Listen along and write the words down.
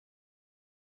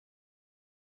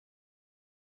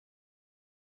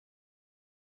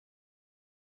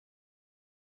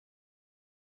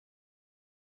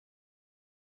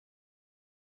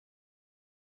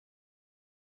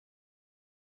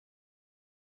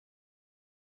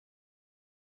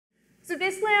So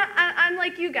basically, I'm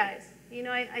like you guys. You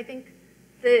know, I think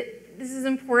that this is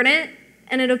important,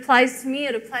 and it applies to me.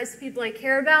 It applies to people I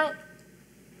care about,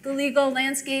 the legal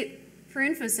landscape for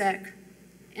InfoSec.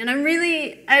 And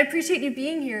I appreciate you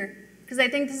being here, because I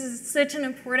think this is such an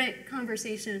important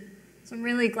conversation. So I'm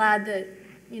really glad that,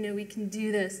 you know, we can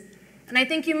do this. And I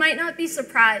think you might not be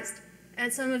surprised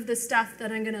at some of the stuff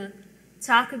that I'm going to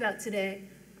talk about today.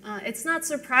 It's not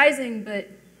surprising, but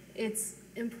it's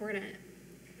important.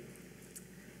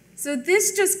 So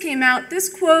this just came out. This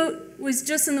quote was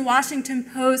just in the Washington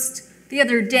Post the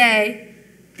other day.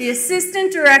 The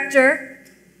assistant director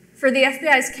for the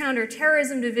FBI's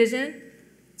counterterrorism division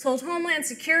told Homeland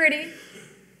Security,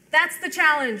 that's the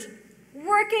challenge,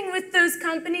 working with those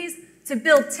companies to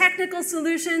build technical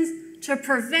solutions to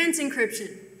prevent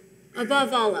encryption,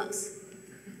 above all else.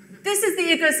 This is the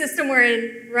ecosystem we're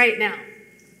in right now.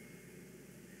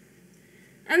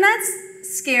 And that's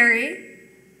scary,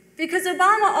 because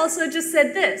Obama also just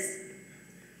said this: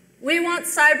 we want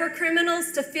cyber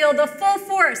criminals to feel the full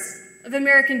force of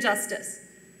American justice,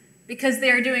 because they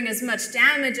are doing as much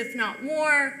damage, if not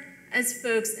more, as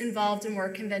folks involved in more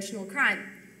conventional crime.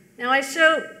 Now, I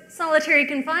show solitary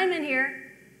confinement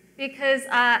here because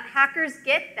hackers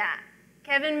get that.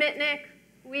 Kevin Mitnick,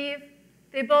 Weave,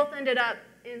 they both ended up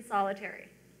in solitary.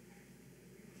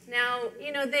 Now,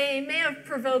 you know, they may have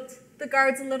provoked the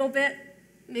guards a little bit,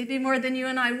 maybe more than you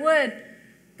and I would,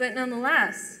 but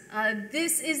nonetheless,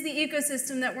 this is the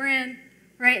ecosystem that we're in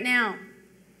right now.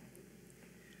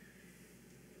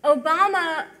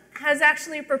 Obama has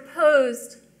actually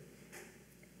proposed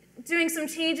doing some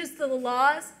changes to the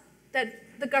laws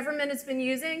that the government has been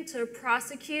using to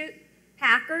prosecute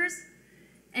hackers,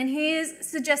 and he's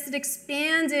suggested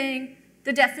expanding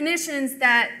the definitions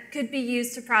that could be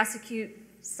used to prosecute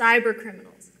cyber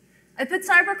criminals. I put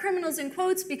cyber criminals in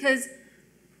quotes because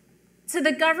to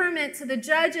the government, to the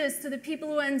judges, to the people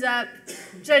who end up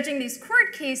judging these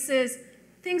court cases,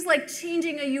 things like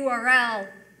changing a URL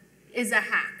is a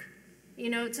hack. You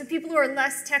know, to people who are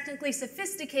less technically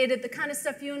sophisticated, the kind of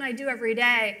stuff you and I do every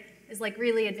day is like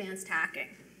really advanced hacking.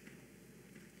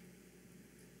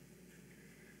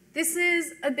 This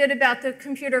is a bit about the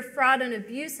Computer Fraud and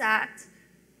Abuse Act.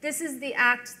 This is the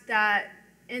act that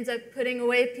ends up putting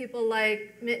away people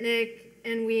like Mitnick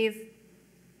and Weave.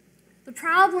 The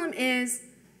problem is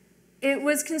it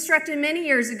was constructed many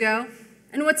years ago,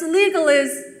 and what's illegal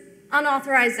is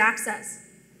unauthorized access.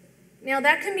 Now,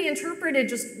 that can be interpreted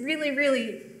just really,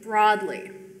 really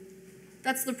broadly.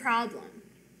 That's the problem.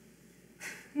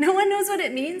 No one knows what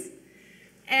it means.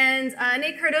 And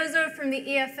Nate Cardozo from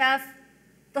the EFF,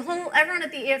 everyone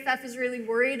at the EFF is really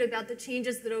worried about the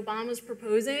changes that Obama's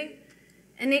proposing.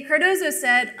 And Nate Cardozo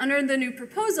said, under the new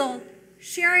proposal,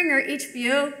 sharing your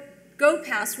HBO Go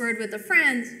password with a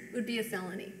friend would be a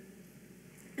felony.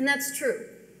 And that's true.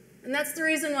 And that's the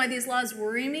reason why these laws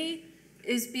worry me,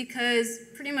 is because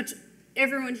pretty much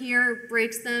everyone here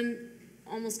breaks them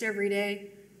almost every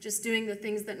day, just doing the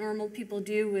things that normal people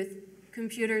do with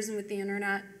computers and with the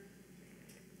internet.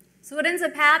 So what ends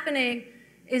up happening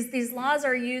is these laws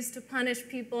are used to punish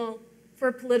people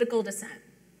for political dissent.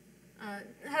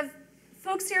 Have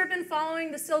folks here been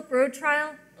following the Silk Road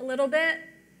trial a little bit?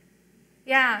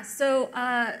 Yeah, so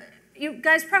you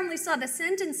guys probably saw the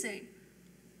sentencing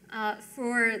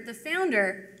for the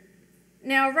founder.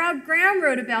 Now, Rob Graham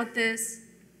wrote about this,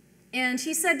 and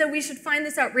he said that we should find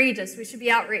this outrageous. We should be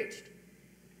outraged.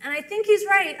 And I think he's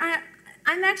right.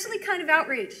 I'm actually kind of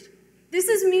outraged. This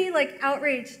is me, like,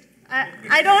 outraged.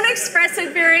 I don't express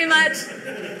it very much.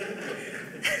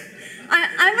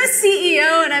 I'm a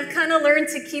CEO, and I've kind of learned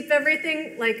to keep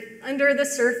everything, like, under the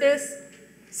surface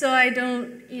so I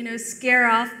don't, you know, scare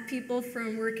off people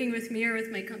from working with me or with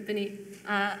my company.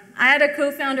 I had a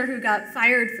co-founder who got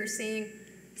fired for saying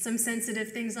some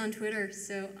sensitive things on Twitter,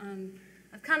 so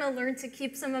I've kind of learned to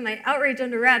keep some of my outrage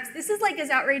under wraps. This is like as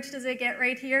outraged as I get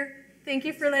right here. Thank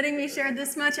you for letting me share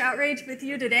this much outrage with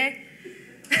you today.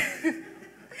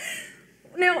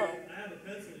 Now, I have a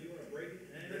pencil. You want to break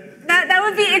it? That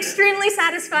would be extremely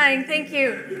satisfying. Thank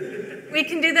you. We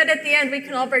can do that at the end. We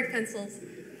can all break pencils.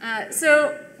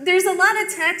 So there's a lot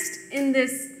of text in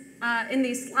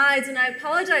these slides, and I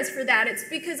apologize for that. It's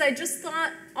because I just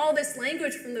thought all this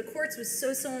language from the courts was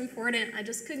so important. I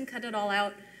just couldn't cut it all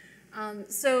out.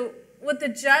 So what the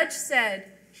judge said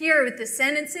here with the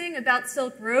sentencing about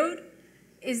Silk Road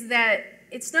is that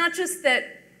it's not just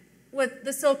that what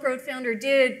the Silk Road founder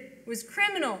did was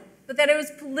criminal, but that it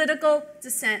was political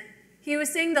dissent. He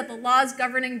was saying that the laws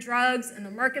governing drugs and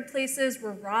the marketplaces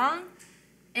were wrong,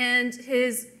 and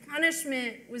his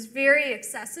punishment was very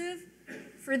excessive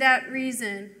for that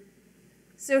reason.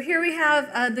 So here we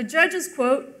have the judge's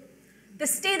quote. "The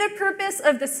stated purpose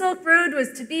of the Silk Road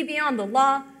was to be beyond the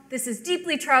law. This is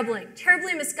deeply troubling,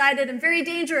 terribly misguided, and very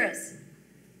dangerous."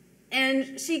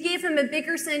 And she gave him a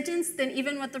bigger sentence than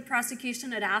even what the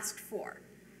prosecution had asked for.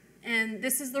 And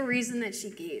this is the reason that she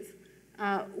gave.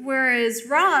 Whereas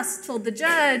Ross told the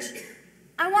judge,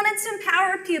 "I wanted to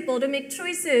empower people to make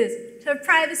choices, to have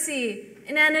privacy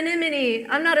and anonymity.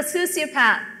 I'm not a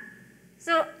sociopath."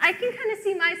 So I can kind of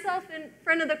see myself in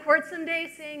front of the court someday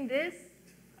saying this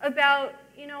about,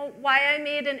 why I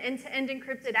made an end-to-end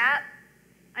encrypted app.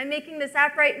 I'm making this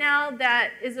app right now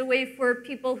that is a way for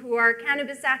people who are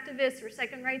cannabis activists or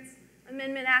Second Rights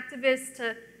Amendment activists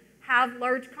to have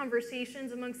large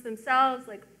conversations amongst themselves,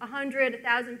 like 100,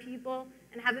 1,000 people,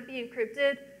 and have it be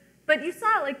encrypted. But you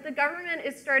saw, the government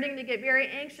is starting to get very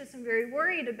anxious and very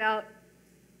worried about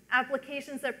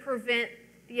applications that prevent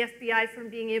the FBI from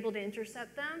being able to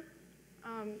intercept them.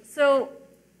 So,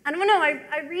 I don't know,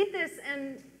 I read this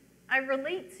and I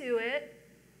relate to it,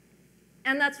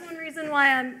 and that's one reason why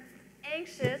I'm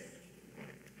anxious.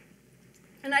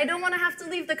 And I don't want to have to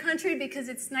leave the country because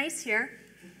it's nice here.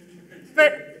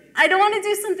 But I don't want to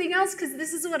do something else because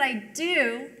this is what I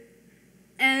do.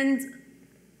 And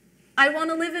I want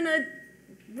to live in a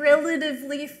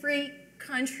relatively free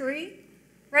country.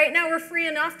 Right now we're free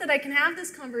enough that I can have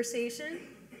this conversation.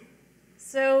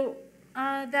 So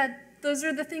those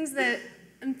are the things that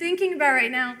I'm thinking about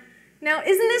right now. Now,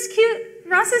 isn't this cute?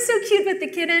 Ross is so cute with the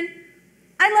kitten.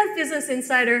 I love Business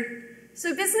Insider.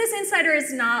 So Business Insider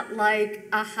is not like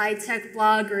a high-tech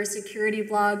blog or a security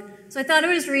blog. So I thought it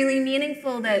was really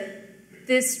meaningful that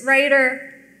this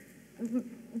writer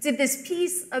did this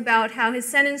piece about how his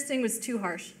sentencing was too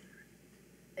harsh.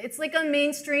 It's like a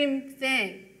mainstream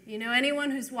thing. Anyone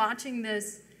who's watching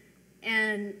this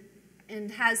and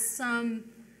has some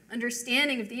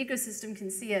understanding of the ecosystem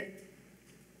can see it.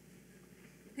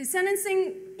 His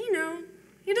sentencing,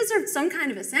 he deserved some kind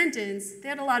of a sentence. They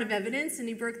had a lot of evidence, and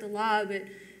he broke the law, but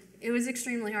it was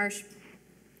extremely harsh.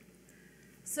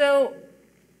 So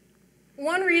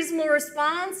one reasonable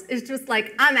response is just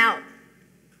like, I'm out.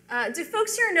 Do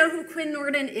folks here know who Quinn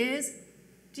Nordin is?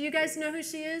 Do you guys know who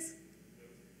she is?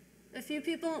 A few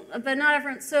people, but not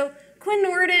everyone. So Quinn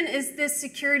Nordin is this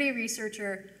security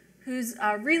researcher who's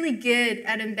really good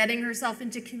at embedding herself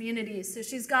into communities. So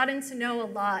she's gotten to know a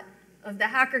lot of the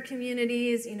hacker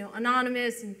communities,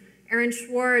 Anonymous and Aaron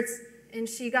Schwartz, and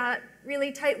she got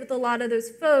really tight with a lot of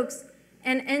those folks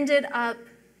and ended up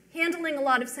handling a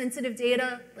lot of sensitive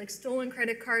data, like stolen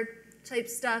credit card type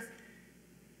stuff,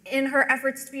 in her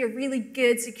efforts to be a really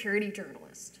good security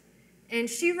journalist. And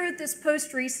she wrote this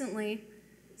post recently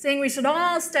saying we should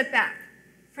all step back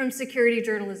from security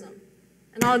journalism.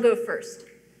 And I'll go first.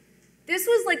 This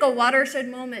was like a watershed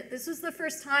moment. This was the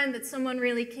first time that someone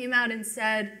really came out and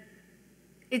said,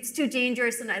 it's too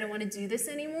dangerous and I don't want to do this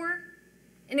anymore.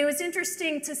 And it was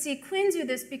interesting to see Quinn do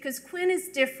this because Quinn is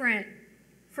different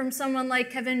from someone like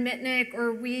Kevin Mitnick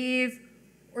or Weave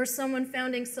or someone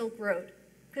founding Silk Road.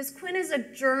 Because Quinn is a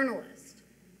journalist.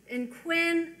 And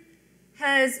Quinn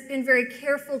has been very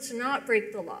careful to not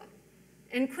break the law.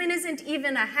 And Quinn isn't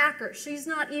even a hacker. She's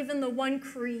not even the one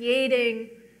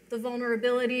creating the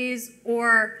vulnerabilities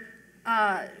or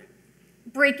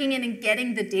breaking in and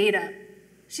getting the data.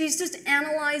 She's just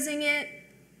analyzing it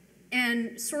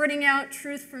and sorting out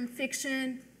truth from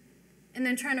fiction and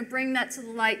then trying to bring that to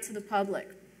the light to the public.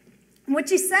 And what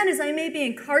she said is, I may be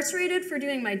incarcerated for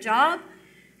doing my job.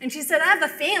 And she said, I have a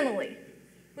family,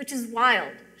 which is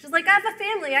wild. She's like, I have a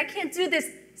family. I can't do this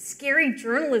scary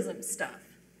journalism stuff.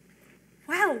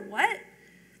 Wow, what?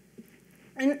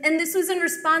 And this was in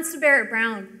response to Barrett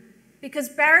Brown, because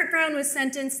Barrett Brown was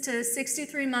sentenced to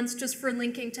 63 months just for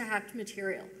linking to hacked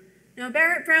material. Now,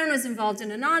 Barrett Brown was involved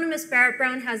in Anonymous. Barrett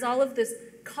Brown has all of this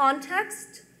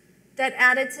context that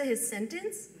added to his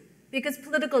sentence, because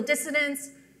political dissidence,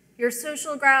 your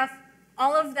social graph,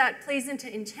 all of that plays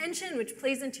into intention, which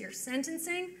plays into your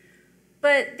sentencing.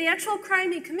 But the actual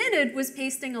crime he committed was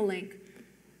pasting a link.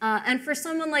 And for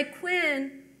someone like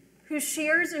Quinn, who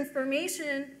shares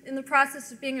information in the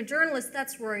process of being a journalist,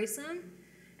 that's worrisome.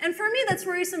 And for me, that's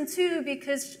worrisome too,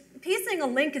 because pasting a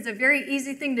link is a very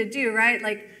easy thing to do, right?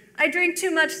 Like, I drink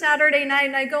too much Saturday night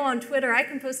and I go on Twitter, I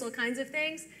can post all kinds of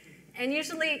things. And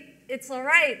usually it's all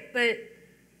right, but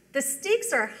the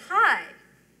stakes are high.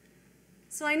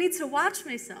 So I need to watch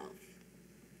myself.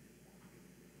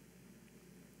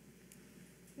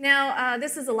 Now,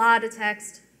 this is a lot of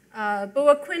text, but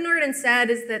what Quinn Nordin said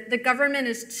is that the government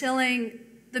is chilling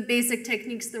the basic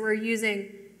techniques that we're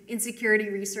using in security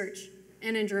research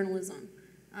and in journalism.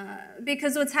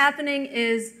 Because what's happening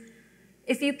is,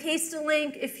 if you paste a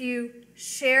link, if you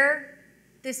share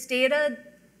this data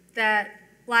that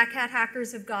black hat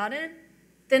hackers have gotten,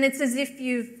 then it's as if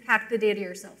you've hacked the data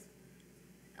yourself.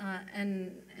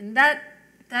 And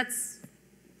that's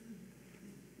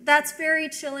very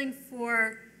chilling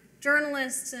for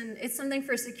journalists, and it's something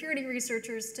for security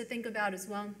researchers to think about as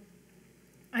well.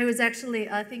 I was actually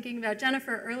thinking about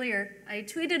Jennifer earlier. I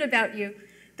tweeted about you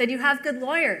that you have good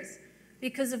lawyers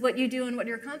because of what you do and what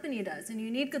your company does, and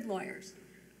you need good lawyers.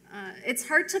 It's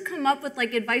hard to come up with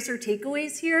like advice or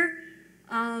takeaways here,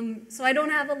 so I don't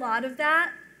have a lot of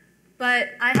that,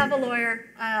 but I have a lawyer.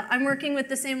 I'm working with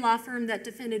the same law firm that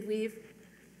defended Weave,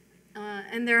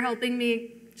 and they're helping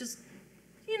me just,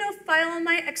 you know, file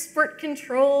my export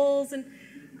controls. And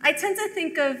I tend to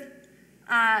think of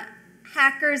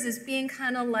hackers as being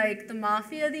kind of like the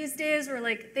mafia these days, where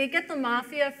like they get the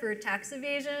mafia for tax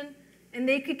evasion, and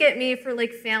they could get me for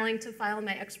like failing to file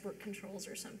my export controls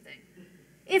or something,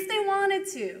 if they wanted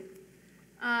to.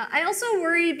 I also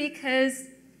worry because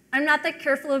I'm not that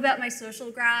careful about my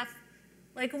social graph.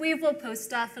 Like Weave will post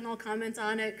stuff and I'll comment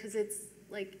on it because it's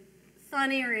like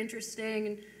funny or interesting,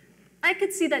 and I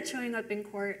could see that showing up in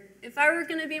court. If I were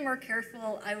going to be more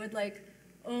careful, I would like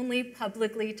only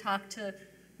publicly talk to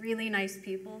really nice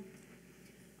people.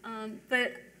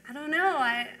 But I don't know.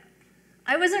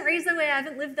 I wasn't raised that way. I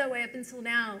haven't lived that way up until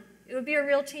now. It would be a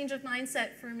real change of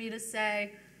mindset for me to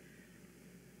say,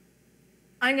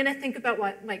 I'm going to think about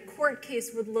what my court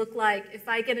case would look like if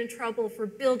I get in trouble for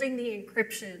building the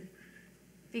encryption,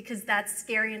 because that's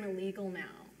scary and illegal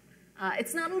now.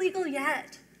 It's not illegal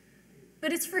yet,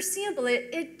 but it's foreseeable.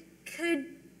 It could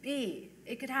be.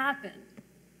 It could happen.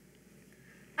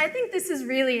 I think this is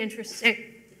really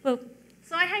interesting. Well,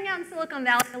 so I hang out in Silicon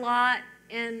Valley a lot,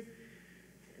 and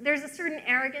there's a certain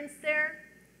arrogance there.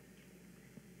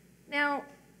 Now,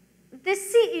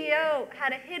 this CEO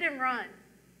had a hit and run.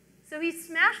 So he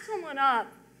smashed someone up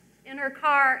in her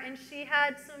car, and she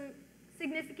had some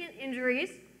significant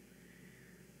injuries.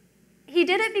 He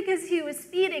did it because he was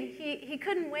speeding. He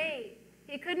couldn't wait.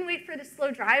 He couldn't wait for the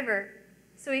slow driver.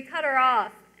 So he cut her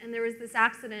off, and there was this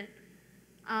accident.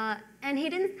 And he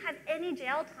didn't have any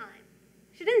jail time.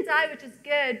 She didn't die, which is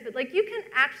good, but like you can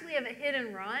actually have a hit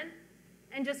and run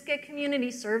and just get community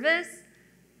service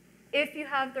if you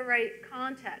have the right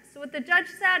context. So what the judge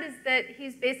said is that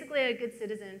he's basically a good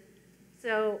citizen.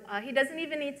 So he doesn't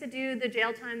even need to do the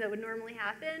jail time that would normally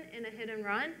happen in a hit and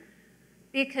run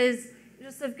because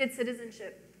just of good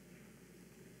citizenship.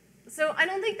 So I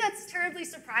don't think that's terribly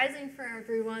surprising for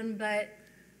everyone, but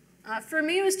for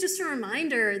me it was just a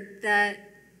reminder that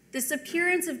this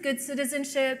appearance of good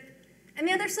citizenship and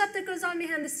the other stuff that goes on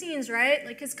behind the scenes, right?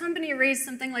 Like his company raised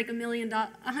something like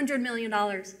 $100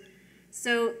 million.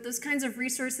 So those kinds of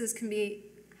resources can be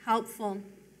helpful.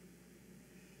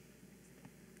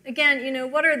 Again, you know,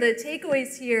 what are the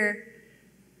takeaways here?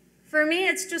 For me,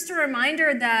 it's just a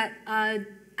reminder that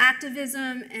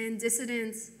activism and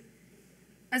dissidence,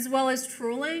 as well as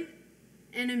trolling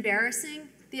and embarrassing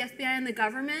the FBI and the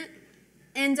government,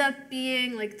 end up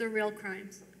being like the real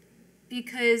crimes.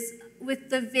 Because with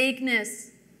the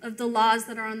vagueness of the laws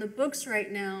that are on the books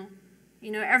right now,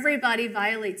 you know, everybody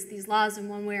violates these laws in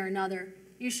one way or another.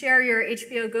 You share your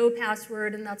HBO Go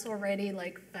password, and that's already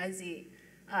like fuzzy.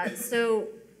 So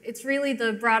it's really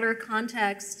the broader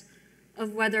context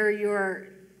of whether you're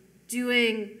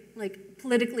doing like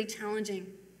politically challenging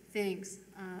things.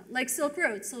 Like Silk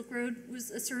Road. Silk Road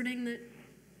was asserting that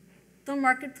the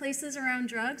marketplaces around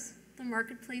drugs, the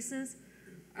marketplaces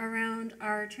around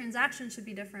our transactions should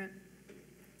be different.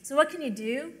 So what can you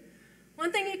do?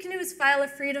 One thing you can do is file a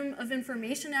Freedom of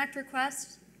Information Act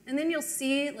request, and then you'll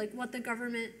see like what the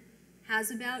government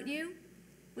has about you,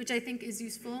 which I think is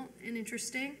useful and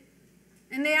interesting.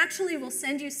 And they actually will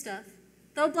send you stuff.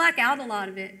 They'll black out a lot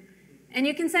of it, and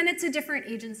you can send it to different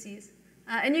agencies.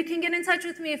 And you can get in touch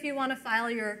with me if you want to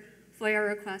file your FOIA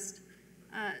request.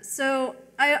 So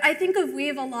I think of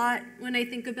Weave a lot when I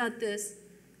think about this,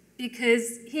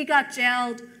 because he got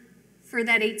jailed for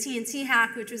that AT&T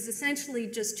hack, which was essentially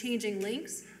just changing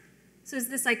links. So it's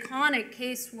this iconic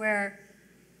case where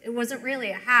it wasn't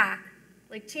really a hack.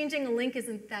 Like changing a link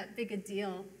isn't that big a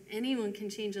deal. Anyone can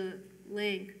change a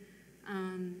link.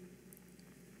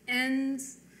 And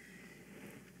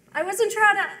I wasn't sure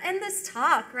how to end this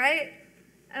talk, right?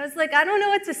 I was like, I don't know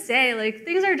what to say. Like,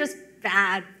 things are just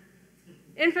bad.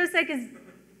 InfoSec is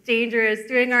dangerous,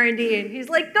 doing R&D. And he's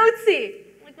like, don't see.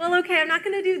 I'm like, well, okay, I'm not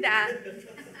going to do that.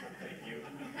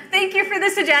 Thank you for the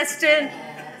suggestion.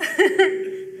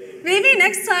 Maybe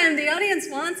next time the audience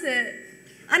wants it.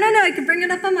 I don't know, I could bring it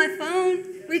up on my phone.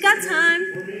 We got time.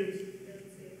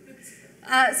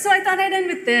 So I thought I'd end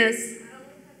with this.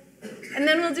 And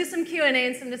then we'll we'll do some Q&A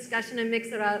and some discussion and mix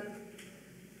it up,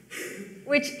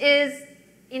 which is,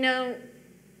 you know,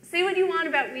 say what you want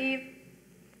about Weave,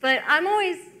 but I'm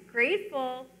always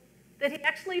grateful that he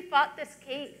actually fought this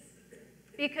case,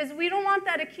 because we don't want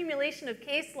that accumulation of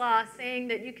case law saying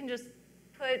that you can just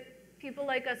put people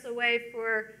like us away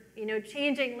for, you know,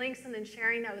 changing links and then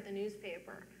sharing that with a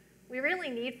newspaper. We really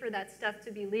need for that stuff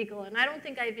to be legal, and I don't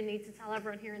think I even need to tell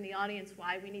everyone here in the audience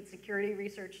why we need security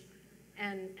research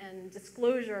and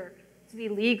disclosure to be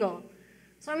legal.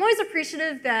 So I'm always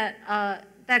appreciative that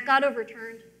that got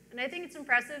overturned, and I think it's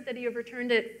impressive that he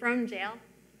overturned it from jail.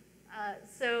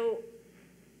 So,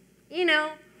 you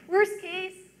know, worst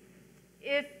case,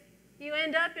 if you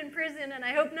end up in prison, and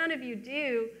I hope none of you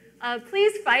do,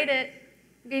 please fight it,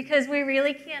 because we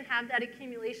really can't have that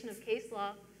accumulation of case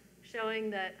law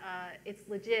showing that it's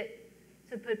legit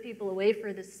to put people away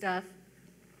for this stuff.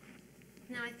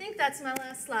 Now, I think that's my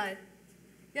last slide.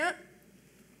 Yep,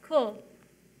 cool.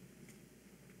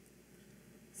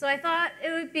 So I thought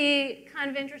it would be kind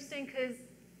of interesting because,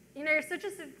 you know, you're such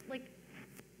a, like,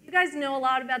 you guys know a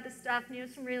lot about this stuff, and you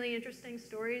have some really interesting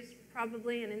stories,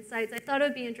 probably, and insights. I thought it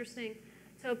would be interesting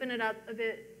to open it up a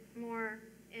bit more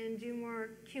and do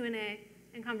more Q&A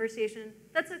and conversation.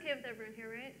 That's okay with everyone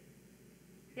here, right?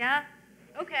 Yeah?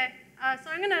 Okay. So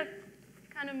I'm going to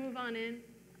kind of move on in.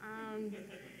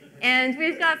 And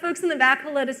we've got folks in the back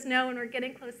who'll let us know when we're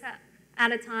getting close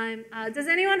at a time. Does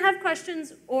anyone have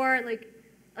questions or like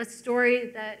a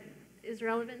story that is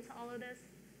relevant to all of this?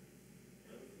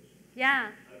 Yeah.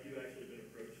 Have you actually been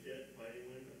approached yet by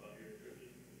anyone about your encryption?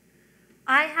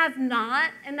 I have not,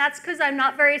 and that's because I'm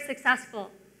not very successful.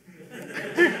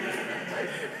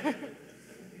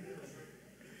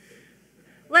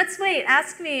 Let's wait.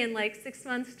 Ask me in like 6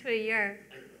 months to a year.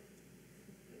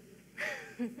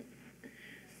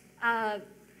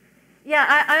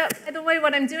 Yeah, by the way,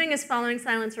 what I'm doing is following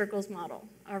Silent Circle's model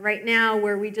right now,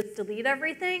 where we just delete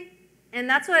everything. And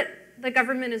that's what the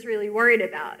government is really worried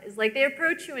about, is like they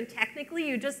approach you and technically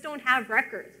you just don't have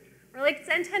records. We're like, it's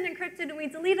end-to-end encrypted and we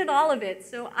deleted all of it,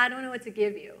 so I don't know what to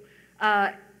give you.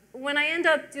 When I end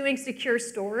up doing secure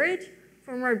storage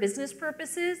for more business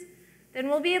purposes, then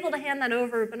we'll be able to hand that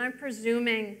over, but I'm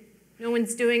presuming no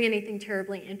one's doing anything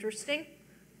terribly interesting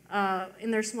in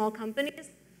their small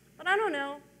companies. But I don't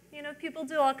know. You know, people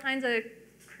do all kinds of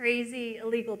crazy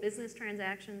illegal business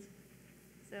transactions.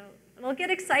 So it'll get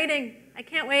exciting. I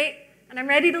can't wait, and I'm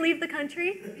ready to leave the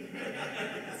country.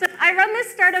 So I run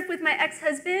this startup with my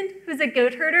ex-husband, who's a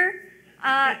goat herder.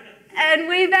 And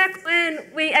way back when,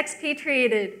 we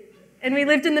expatriated, and we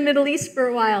lived in the Middle East for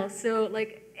a while. So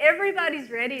like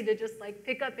everybody's ready to just like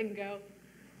pick up and go.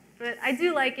 But I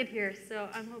do like it here, so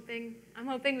I'm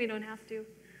hoping we don't have to.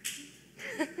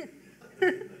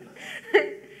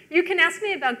 You can ask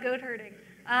me about goat herding.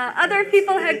 Other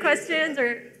people had questions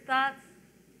or thoughts?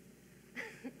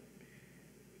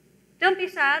 Don't be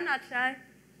shy, I'm not shy.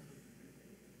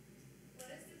 What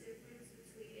is the difference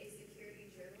between a security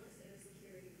journalist and a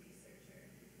security researcher?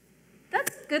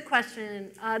 That's a good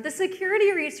question. The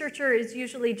security researcher is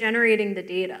usually generating the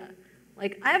data.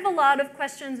 Like, I have a lot of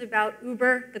questions about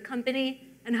Uber, the company,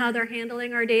 and how they're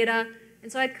handling our data.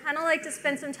 And so I'd kind of like to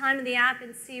spend some time in the app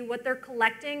and see what they're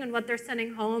collecting and what they're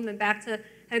sending home and back to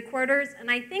headquarters. And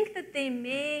I think that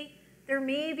there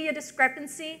may be a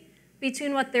discrepancy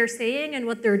between what they're saying and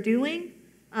what they're doing.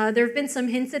 There have been some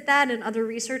hints at that in other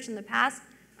research in the past.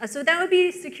 So that would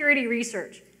be security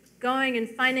research, going and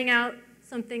finding out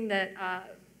something that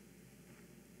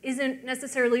isn't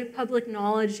necessarily public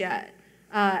knowledge yet.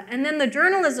 And then the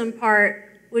journalism part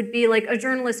would be like a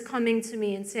journalist coming to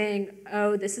me and saying,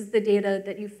 oh, this is the data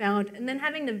that you found, and then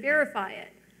having to verify it.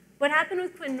 What happened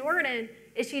with Quinn Norton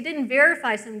is she didn't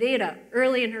verify some data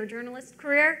early in her journalist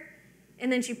career, and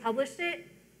then she published it,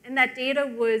 and that data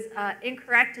was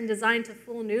incorrect and designed to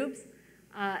fool noobs,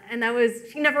 and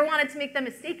she never wanted to make that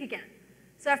mistake again.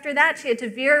 So after that, she had to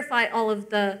verify all of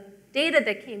the data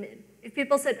that came in. If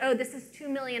people said, oh, this is 2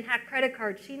 million hacked credit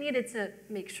cards, she needed to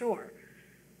make sure.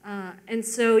 And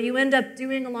so you end up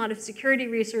doing a lot of security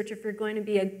research if you're going to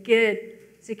be a good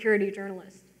security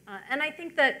journalist. And I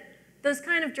think that those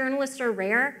kind of journalists are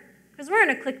rare, because we're in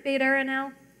a clickbait era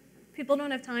now. People don't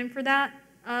have time for that.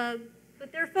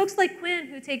 But there are folks like Quinn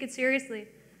who take it seriously.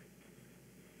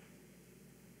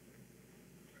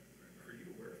 Are you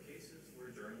aware of cases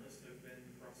where journalists have been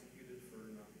prosecuted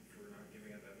for not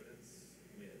giving up evidence?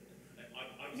 I mean,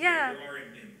 obviously Yeah. there are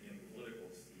in political,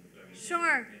 I mean,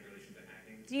 Sure. in relation to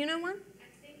hacking. Do you know one?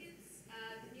 I think it's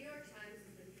the New York Times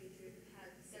has been featured,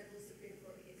 had several Supreme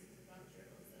Court cases about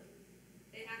journalism.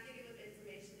 They have to give up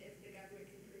information if the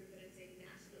government can prove that it's a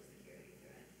national security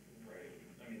threat. Right.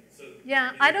 I mean, so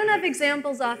Yeah, I don't have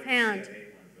examples offhand.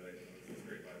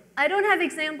 I don't have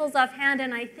examples offhand,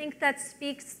 and I think that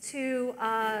speaks to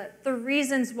the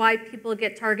reasons why people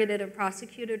get targeted and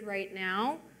prosecuted right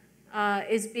now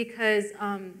is because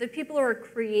the people who are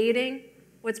creating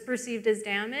what's perceived as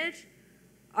damage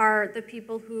are the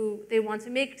people who they want to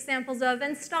make examples of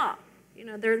and stop. You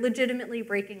know, they're legitimately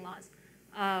breaking laws.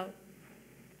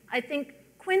 I think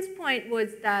Quinn's point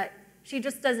was that she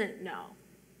just doesn't know.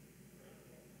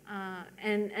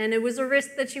 And it was a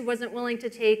risk that she wasn't willing to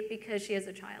take because she has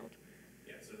a child.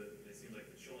 Yeah, so it seems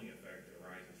like the chilling effect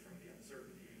arises from the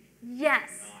uncertainty. Yes.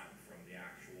 Not from the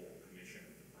actual commission of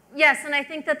the crime. Yes, and I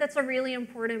think that that's a really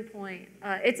important point.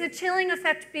 It's a chilling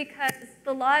effect because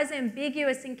the law is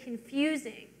ambiguous and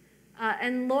confusing,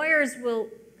 and lawyers will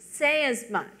say as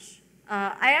much.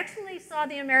 I actually saw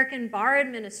the American Bar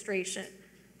Administration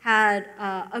had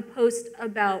a post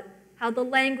about how the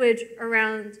language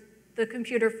around the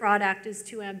Computer Fraud Act is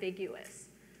too ambiguous.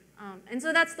 And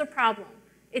so that's the problem.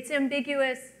 It's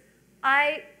ambiguous.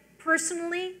 I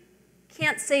personally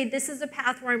can't say this is a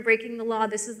path where I'm breaking the law,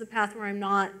 this is the path where I'm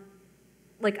not,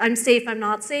 like I'm safe, I'm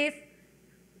not safe.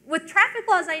 With traffic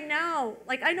laws, I know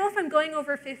if I'm going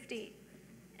over 50,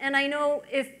 and I know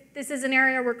if this is an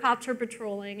area where cops are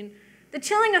patrolling. And the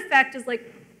chilling effect is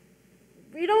like,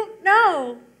 we don't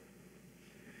know.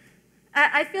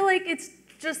 I feel like it's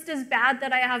just as bad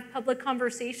that I have public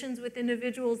conversations with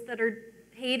individuals that are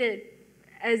hated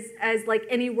as like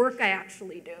any work I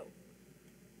actually do.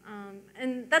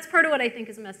 And that's part of what I think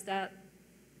is messed up.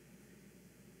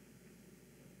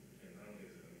 And not only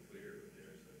is it unclear, but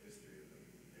there's a history of them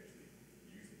actually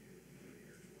using it in the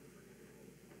air for control.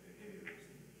 In any of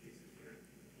those cases where,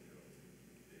 you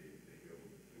know, they go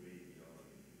way beyond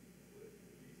what would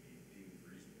be deemed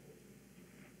reasonable.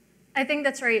 I think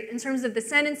that's right. In terms of the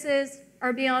sentences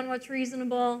are beyond what's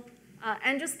reasonable,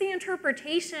 and just the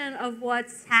interpretation of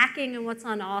what's hacking and what's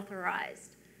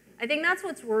unauthorized. I think that's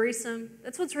what's worrisome.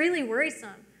 That's what's really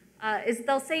worrisome, is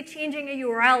they'll say changing a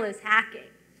URL is hacking,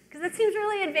 because that seems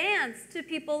really advanced to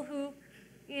people who,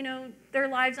 you know, their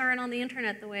lives aren't on the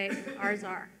internet the way ours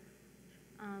are.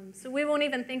 So we won't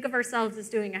even think of ourselves as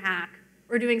doing a hack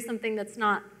or doing something that's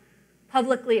not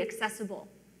publicly accessible.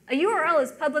 A URL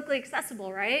is publicly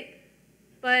accessible, right?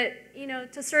 But, you know,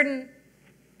 to certain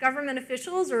government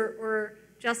officials or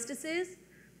justices,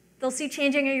 they'll see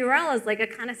changing a URL as like a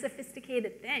kind of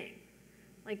sophisticated thing.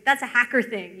 Like, that's a hacker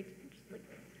thing. You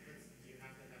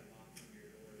have to have locks on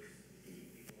your doors to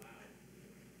keep people out.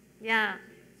 Yeah.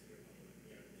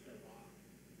 You know, there's no lock.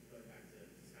 Going back to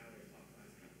Skylar's talk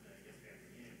yesterday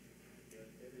afternoon, you know,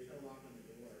 if there's no lock on the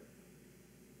door,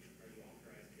 are you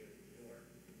authorized to go to the door?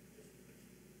 Just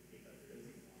because there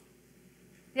isn't a lock.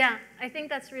 Yeah, I think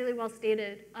that's really well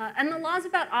stated. And the laws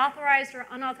about authorized or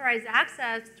unauthorized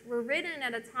access were written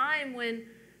at a time when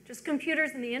just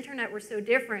computers and the internet were so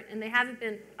different, and they haven't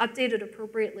been updated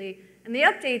appropriately. And the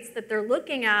updates that they're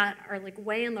looking at are like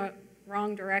way in the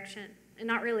wrong direction and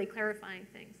not really clarifying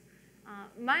things.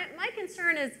 My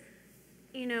concern is,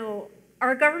 you know,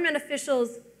 are government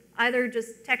officials either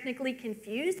just technically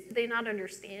confused, do they not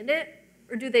understand it,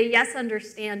 or do they yes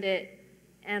understand it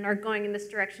and are going in this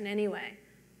direction anyway?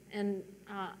 And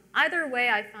either way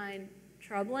I find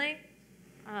troubling.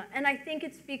 And I think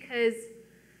it's because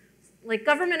like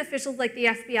government officials like the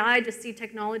FBI just see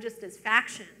technologists as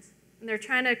factions. And they're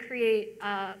trying to create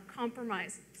a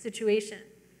compromise situation.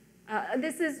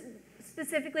 This is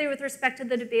specifically with respect to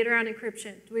the debate around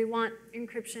encryption. Do we want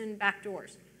encryption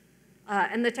backdoors?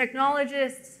 And the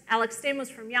technologists, Alex Stamos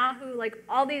from Yahoo, like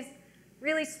all these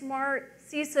really smart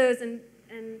CISOs and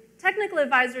technical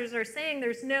advisors are saying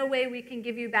there's no way we can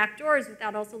give you backdoors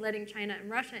without also letting China and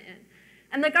Russia in.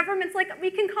 And the government's like, we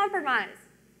can compromise.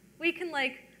 We can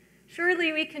like,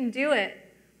 surely we can do it.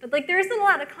 But like there isn't a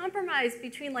lot of compromise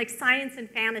between like science and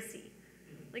fantasy.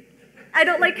 Like, I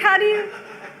don't like, how do you,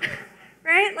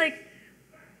 right?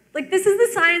 Like this is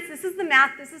the science, this is the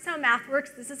math, this is how math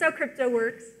works, this is how crypto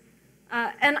works.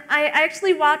 And I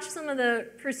actually watched some of the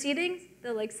proceedings,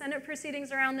 the like Senate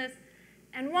proceedings around this.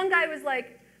 And one guy was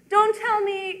like, don't tell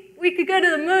me we could go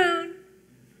to the moon.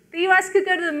 The US could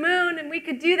go to the moon and we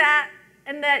could do that,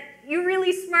 and that you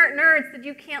really smart nerds that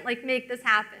you can't like make this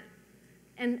happen.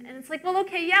 And it's like, well,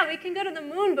 okay, yeah, we can go to the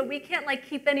moon, but we can't like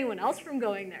keep anyone else from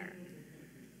going there.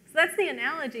 So that's the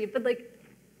analogy. But like,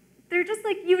 they're just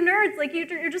like, you nerds, like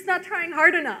you're just not trying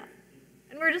hard enough.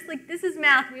 And we're just like, this is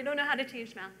math. We don't know how to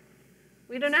change math.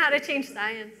 We don't know how to change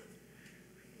science.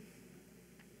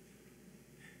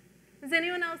 Does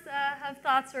anyone else have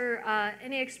thoughts or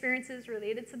any experiences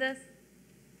related to this?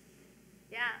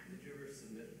 Yeah. Did you ever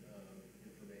submit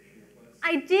information requests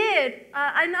I did.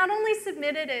 I not only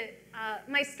submitted it,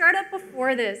 my startup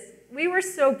before this, we were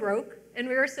so broke, and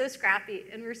we were so scrappy,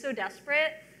 and we were so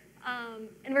desperate, and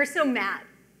we were so mad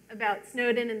about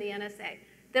Snowden and the NSA,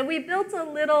 that we built a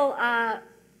little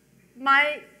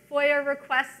My FOIA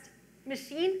request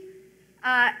machine,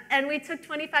 and we took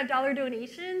 $25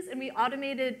 donations, and we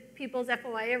automated people's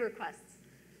FOIA requests.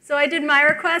 So I did my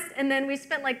request, and then we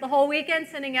spent like the whole weekend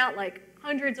sending out like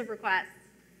hundreds of requests.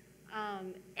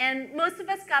 And most of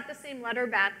us got the same letter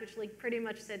back, which like pretty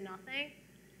much said nothing.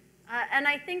 And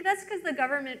I think that's because the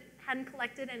government hadn't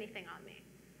collected anything on me.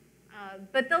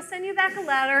 But they'll send you back a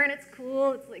letter, and it's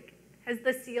cool. It's like has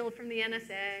the seal from the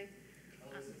NSA.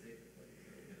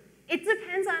 It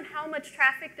depends on how much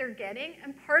traffic they're getting,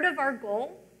 and part of our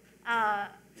goal.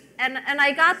 And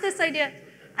I got this idea.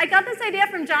 I got this idea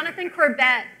from Jonathan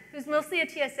Corbett, who's mostly a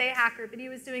TSA hacker, but he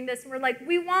was doing this, and we're like,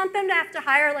 we want them to have to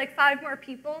hire like 5 more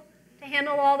people to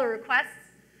handle all the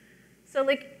requests. So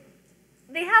like,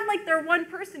 they have like their one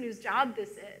person whose job this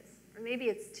is, or maybe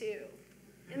it's 2.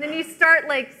 And then you start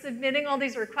like submitting all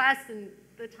these requests, and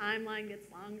the timeline gets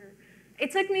longer.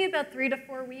 It took me about 3 to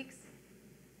 4 weeks.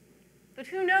 But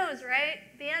who knows, right?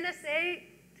 The NSA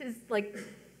has like,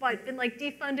 what, been like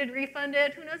defunded,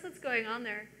 refunded? Who knows what's going on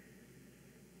there?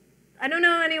 I don't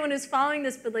know anyone who's following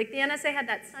this, but like the NSA had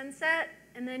that sunset,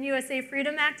 and then USA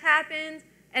Freedom Act happened,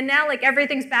 and now like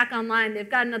everything's back online. They've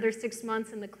got another 6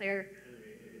 months in the clear.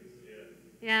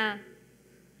 Yeah.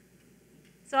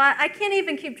 So I can't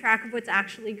even keep track of what's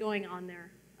actually going on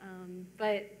there.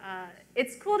 But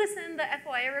it's cool to send the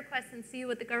FOIA request and see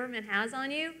what the government has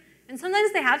on you. And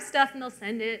sometimes they have stuff and they'll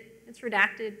send it. It's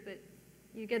redacted, but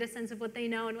you get a sense of what they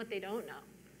know and what they don't know.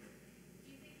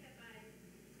 Do you think that by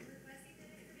requesting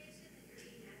that information that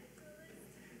you're being added to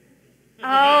a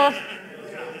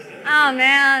list? Oh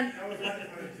man.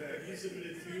 You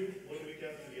submitted 2, 1 week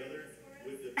after the other,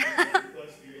 with the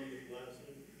request you on the last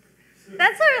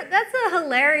one? That's a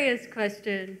hilarious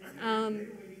question.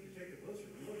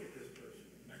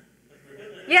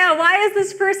 Yeah, why is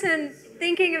this person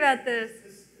thinking about this?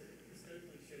 This doesn't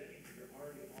should anything. You're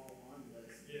already all on the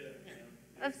list. Yeah.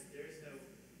 There's no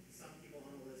some people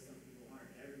on the list, some people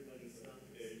aren't. Everybody's on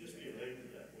the Yeah, list. you just be ranked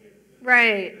at that point.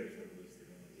 Right.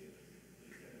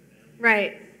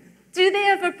 Right. Do they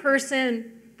have a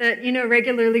person that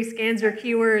regularly scans your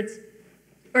keywords,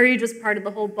 or are you just part of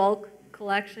the whole bulk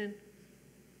collection?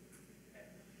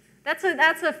 That's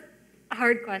a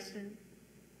hard question,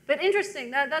 but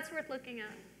interesting. That's worth looking at.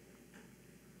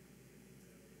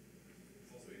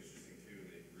 It's also interesting too,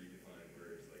 they redefine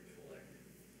words like collect.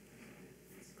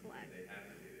 Collect. They have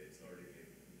the data, it's already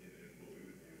in what we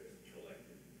would do as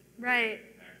collected. Right.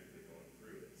 Actively going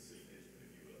through it, if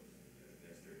you will.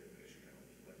 Necessary definition of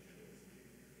what collection is.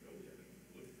 No, we haven't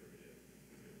looked through it yet.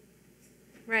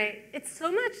 Right. It's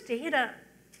so much data.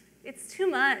 It's too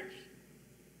much.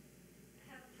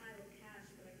 I have a pile of cash,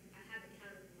 but I haven't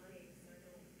counted the money, so I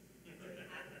don't really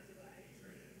have it, do I?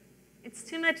 It's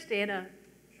too much data.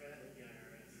 Try that with the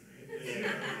IRS.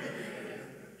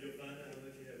 You'll find out how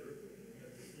much you have worked with.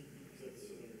 Since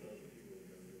 100,000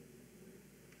 people.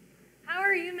 How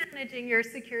are you managing your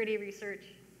security research?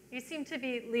 You seem to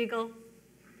be legal.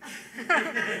 2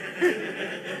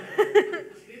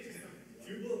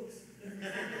 books. We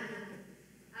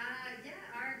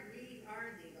are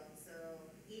legal. So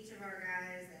each of our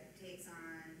guys that takes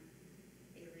on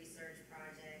a research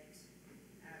project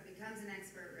becomes an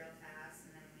expert real fast,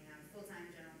 and then we have full-time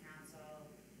general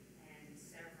counsel and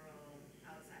several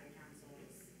outside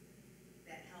counsels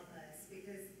that help us,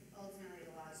 because ultimately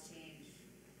the laws change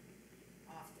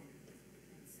often.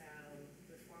 And so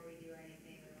before we do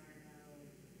anything, we want to know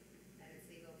that it's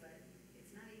legal, but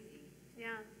it's not easy.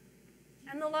 Yeah.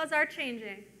 And the laws are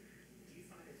changing. Do you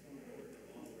find it's more important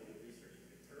the law where the research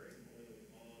is occurring, or the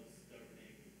laws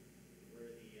governing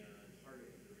where the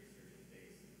target of the research is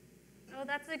based? Oh,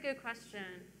 that's a good question.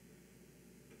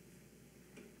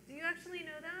 Do you actually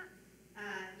know that?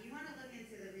 You want to look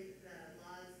into the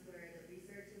laws where the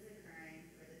research is occurring,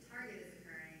 where the target is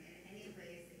occurring, and any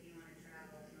place that you want to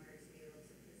travel in order to be able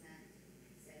to present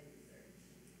said research.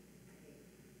 I think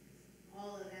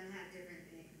all of them have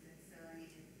different things, and so I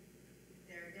mean,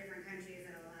 there are different countries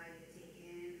that allow you to take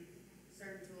in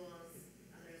certain tools,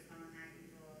 others call them hacking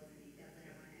tools, and you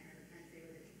definitely don't want to enter a country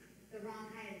with the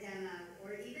wrong kind of demo,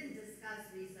 or even discuss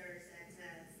research that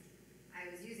says,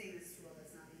 I was using this tool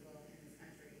that's not legal in this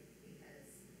country.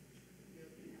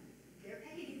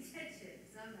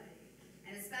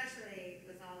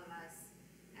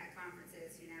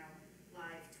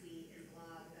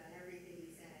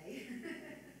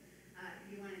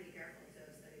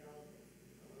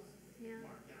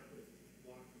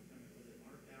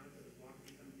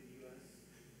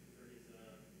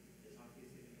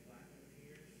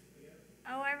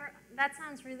 That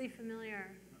sounds really familiar.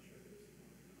 Not sure if it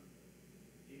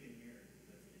was even here,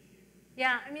 that's an issue.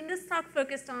 Yeah, I mean, this talk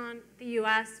focused on the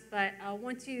US, but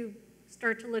once you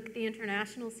start to look at the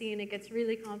international scene, it gets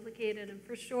really complicated, and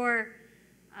for sure,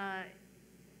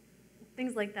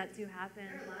 things like that do happen.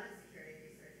 There are a lot of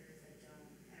security researchers that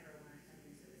don't ever want to come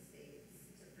into the States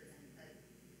to present, that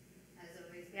has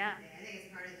always been Yeah. a thing. I think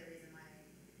it's part of the reason why,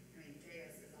 I mean,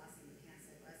 Dragos is awesome, but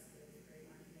Kansas West is a great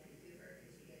one in Vancouver,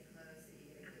 because you get close and you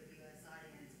get a good US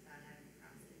audience without having to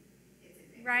cross it. It's in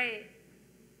Vancouver. Right.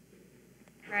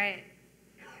 Right.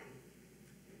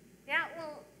 Yeah,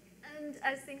 well, and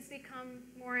as things become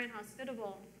more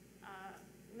inhospitable,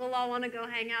 we'll all want to go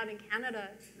hang out in Canada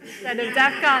instead of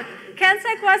DEF CON.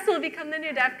 CanSec West will become the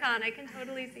new DEF CON. I can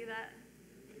totally see that.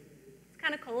 It's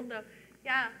kind of cold, though.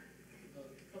 Yeah.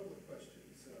 A couple of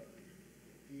questions.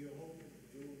 Do you hold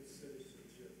dual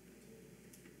citizenship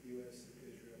between U.S. and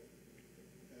Israel?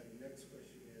 And the next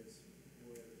question is,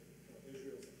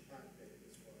 Israel's a hotbed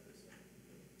as far as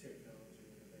technology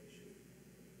innovation.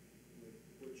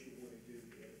 What you want to do,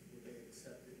 would they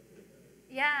accept it?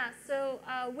 Yeah, so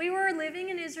we were living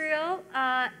in Israel,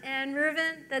 and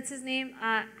Reuven, that's his name,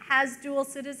 has dual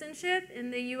citizenship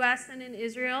in the US and in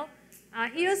Israel.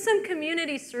 He has some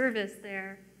community service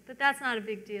there, but that's not a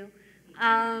big deal.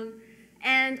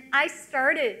 And I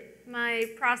started my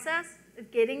process of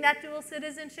getting that dual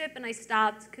citizenship, and I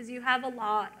stopped because you have a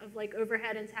lot of like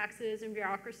overhead and taxes and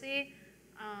bureaucracy,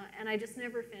 and I just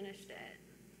never finished it.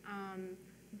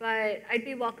 But I'd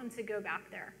be welcome to go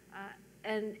back there.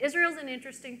 And Israel's an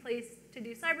interesting place to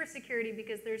do cybersecurity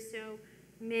because there's so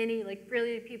many like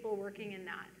brilliant people working in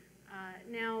that.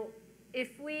 Now,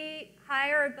 if we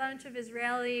hire a bunch of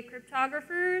Israeli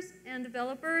cryptographers and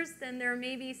developers, then there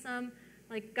may be some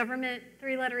like government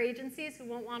three-letter agencies who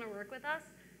won't want to work with us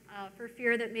for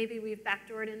fear that maybe we've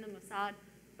backdoored in the Mossad.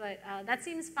 But that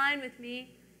seems fine with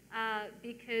me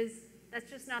because that's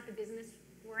just not the business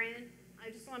we're in. I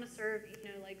just want to serve,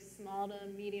 like small to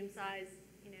medium-sized,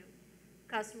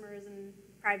 customers and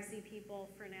privacy people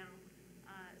for now.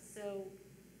 So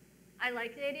I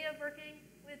like the idea of working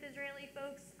with Israeli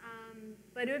folks,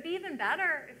 but it would be even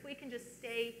better if we can just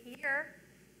stay here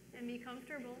and be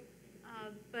comfortable.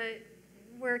 But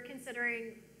we're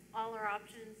considering all our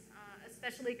options,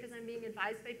 especially because I'm being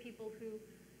advised by people who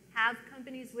have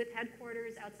companies with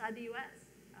headquarters outside the US,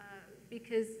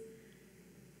 because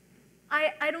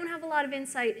I don't have a lot of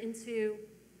insight into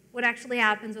what actually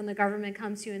happens when the government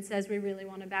comes to you and says, we really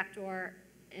want a backdoor,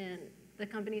 and the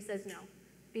company says no.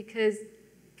 Because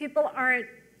people aren't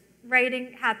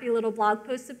writing happy little blog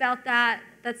posts about that.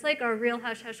 That's like a real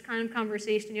hush-hush kind of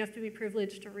conversation. You have to be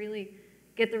privileged to really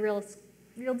get the real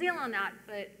deal on that.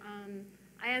 But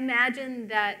I imagine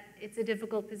that it's a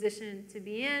difficult position to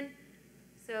be in.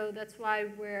 So that's why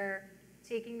we're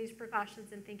taking these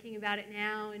precautions and thinking about it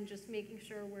now and just making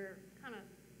sure we're kind of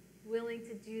willing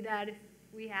to do that if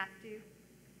we have to.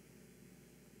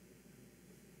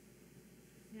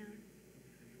 Yeah.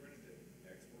 Have you run into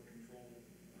export control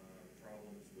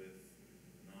problems with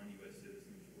non-U.S.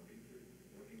 citizens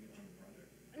working on the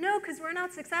project? No, because we're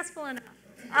not successful enough.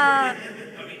 I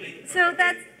mean, so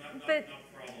that's, not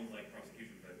problems like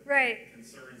prosecution, but right.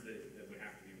 Concerns that would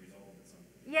have to be resolved at some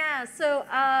point. Yeah, so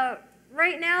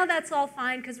right now that's all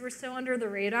fine because we're so under the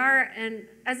radar. And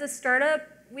as a startup,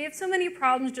 we have so many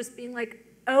problems just being like,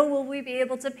 oh, will we be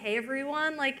able to pay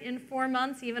everyone like in 4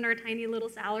 months, even our tiny little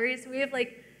salaries? So we have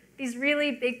like these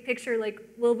really big picture, like,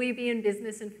 will we be in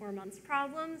business in 4 months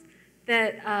problems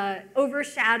that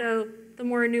overshadow the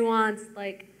more nuanced,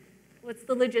 like, what's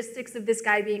the logistics of this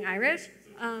guy being Irish?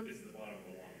 So this is the bottom of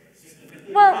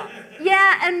the long list. Well,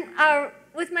 yeah, and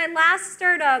with my last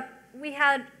startup, we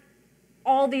had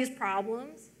all these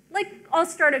problems. Like all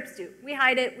startups do. We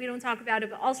hide it, we don't talk about it,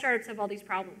 but all startups have all these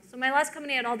problems. So my last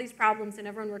company had all these problems and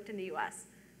everyone worked in the US.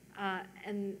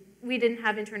 And we didn't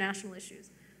have international issues.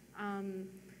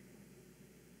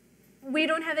 We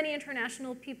don't have any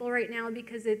international people right now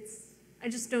because I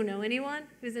just don't know anyone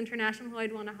who's international who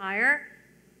I'd want to hire.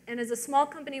 And as a small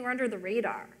company, we're under the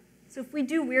radar. So if we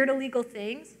do weird illegal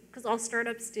things, because all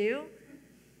startups do,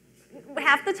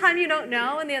 half the time you don't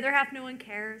know and the other half no one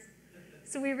cares.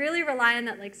 So we really rely on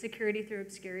that like security through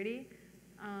obscurity.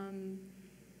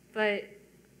 But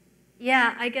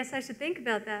yeah, I guess I should think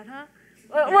about that, huh?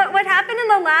 What happened in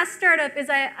the last startup is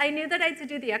I knew that I had to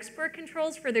do the export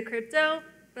controls for the crypto,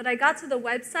 but I got to the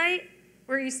website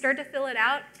where you start to fill it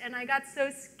out, and I got so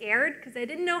scared because I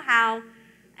didn't know how.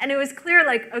 And it was clear,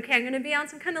 like, okay, I'm going to be on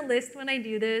some kind of list when I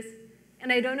do this,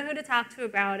 and I don't know who to talk to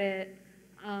about it.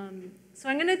 So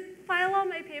I'm going to file all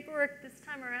my paperwork this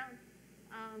time around.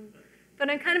 But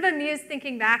I'm kind of amused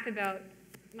thinking back about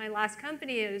my last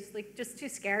company, it was like just too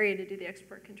scary to do the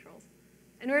export controls.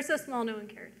 And we were so small, no one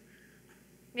cared.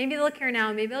 Maybe they'll care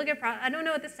now. Maybe they'll get I don't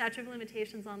know what the statute of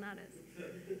limitations on that is.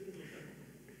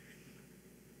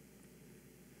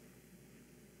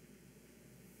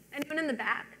 Anyone in the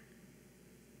back?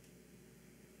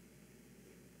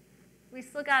 We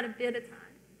still got a bit of time.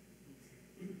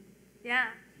 Yeah.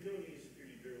 Do you know any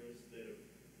security journalists that have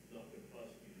not been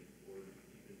prosecuted or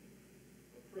even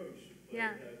approached, but Yeah.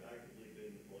 have actively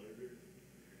been monitored?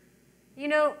 You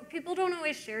know, people don't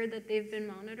always share that they've been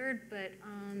monitored, but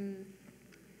You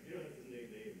don't have to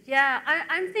name names. yeah,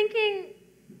 I'm thinking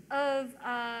of,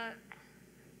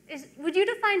 would you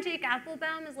define Jake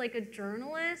Applebaum as like a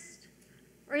journalist?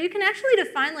 Or you can actually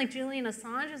define like Julian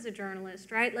Assange as a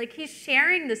journalist, right? Like he's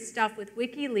sharing this stuff with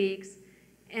WikiLeaks,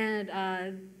 and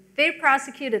they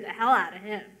prosecuted the hell out of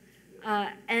him.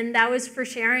 And that was for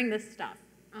sharing this stuff.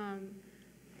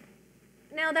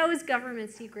 Now that was government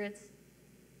secrets.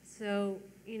 So,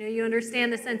 you know, you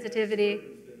understand the sensitivity.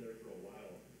 Snowden's been there for a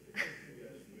while. You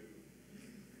guys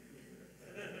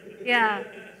move. Yeah.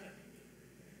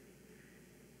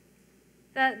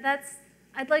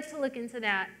 I'd like to look into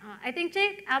that. I think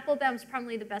Jake Applebaum's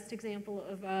probably the best example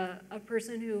of a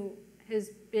person who has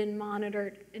been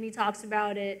monitored, and he talks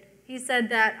about it. He said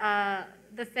that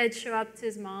the feds show up to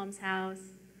his mom's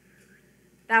house.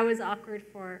 That was awkward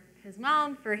for his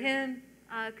mom, for him,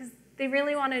 because they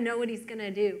really want to know what he's going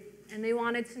to do, and they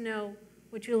wanted to know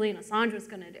what Julian Assange was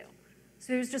going to do.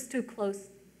 So he was just too close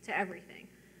to everything.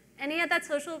 And he had that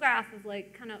social graph of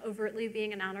like kind of overtly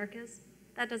being an anarchist.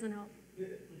 That doesn't help.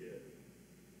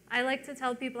 I like to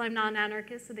tell people I'm not an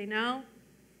anarchist so they know.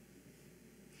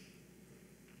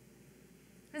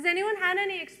 Has anyone had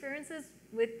any experiences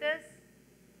with this?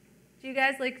 Do you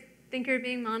guys like think you're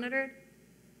being monitored?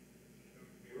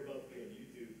 We're about to be on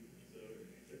YouTube, so.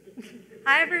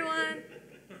 Hi, everyone.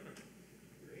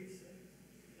 Great sex.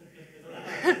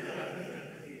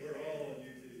 We're all on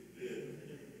YouTube.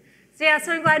 So yeah,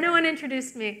 so I'm glad no one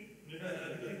introduced me.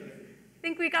 I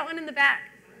think we got one in the back.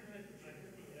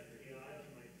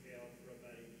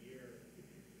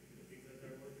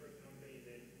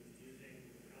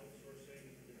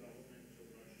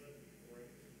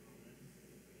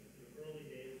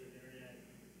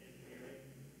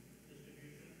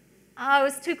 Oh,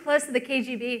 it was too close to the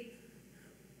KGB.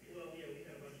 Well, yeah, we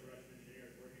had a bunch of Russian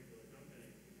engineers working for the company.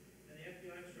 And the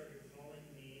FBI started calling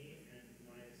me and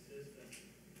my assistant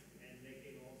and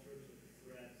making all sorts of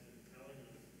threats and telling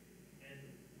us. And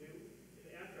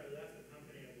after I left the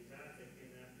company I was at, they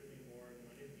came after me more and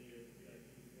wanted me to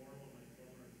inform on my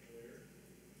former employer.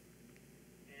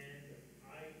 And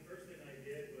first thing I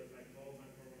did was I called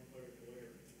my former employer's lawyer.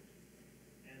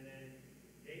 And then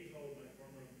they told my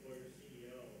former employer's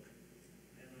CEO.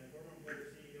 And my former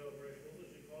employer's CEO very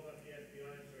foolishly called up the FBI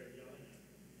and started yelling at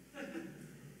me.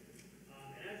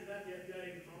 And after that, the FBI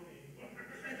didn't call me anymore.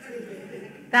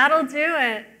 That'll do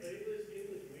it. But it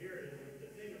was weird. And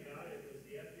the thing about it was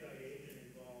the FBI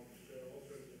agent involved showed all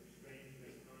sorts of strange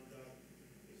misconduct.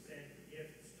 He sent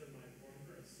gifts to my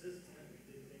former assistant and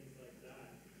did things like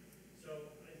that.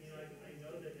 So, I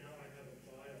know that now I have a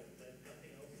file, but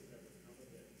nothing else has ever come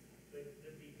of it. But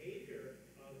the behavior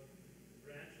of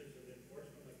branches of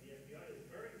enforcement like the FBI is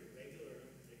very irregular and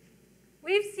unpredictable.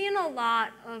 We've seen a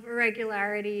lot of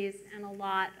irregularities and a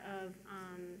lot of,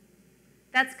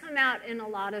 that's come out in a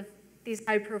lot of these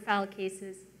high-profile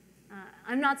cases.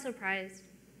 I'm not surprised.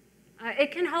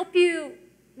 It can help you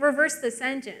reverse the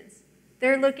sentence.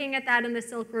 They're looking at that in the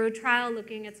Silk Road trial,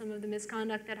 looking at some of the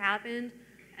misconduct that happened.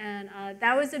 And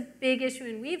that was a big issue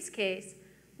in Weave's case.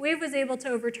 Weave was able to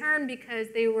overturn because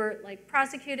they were like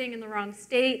prosecuting in the wrong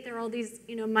state. There were all these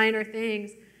minor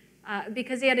things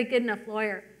because he had a good enough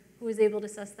lawyer who was able to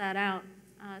suss that out.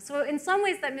 So in some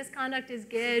ways that misconduct is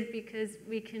good because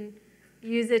we can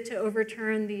use it to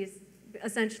overturn these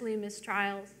essentially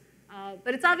mistrials.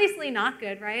 But it's obviously not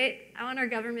good, right? I want our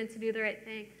government to do the right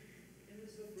thing. In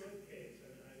the Silk Road case,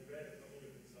 I read a couple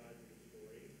different sides of the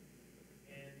story,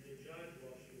 and the judge,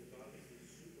 while she was obviously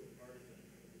super partisan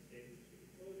of the statements she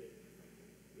quoted,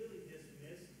 really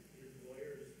dismissed his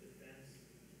lawyer's defense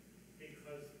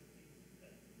because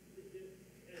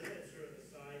as a sort of a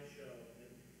sideshow,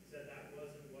 and said that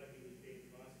wasn't what he was being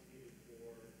prosecuted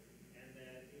for, and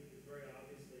that it was very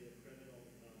obviously a criminal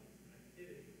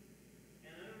activity.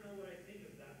 And I don't know what I think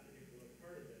of that particular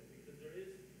part of it, because there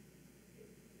is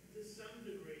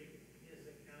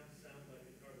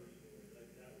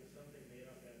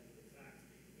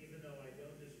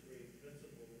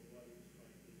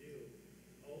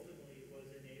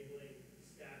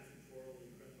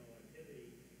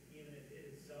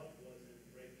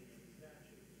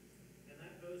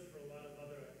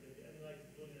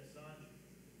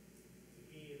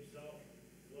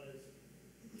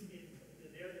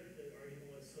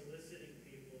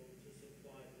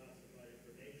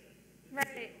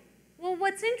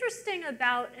what's interesting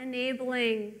about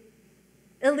enabling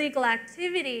illegal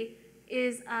activity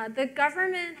is the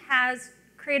government has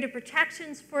created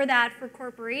protections for that for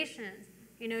corporations.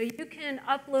 You know, you can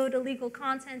upload illegal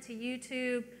content to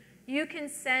YouTube. You can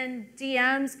send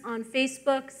DMs on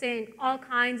Facebook saying all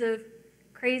kinds of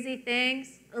crazy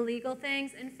things, illegal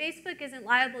things, and Facebook isn't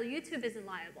liable, YouTube isn't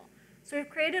liable. So we've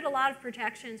created a lot of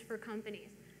protections for companies.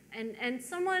 And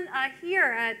someone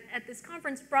here at this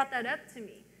conference brought that up to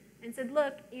me and said,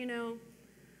 look, you know,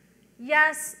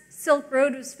 yes, Silk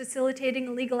Road was facilitating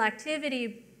illegal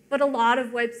activity, but a lot of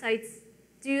websites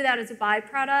do that as a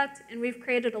byproduct, and we've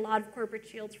created a lot of corporate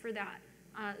shields for that.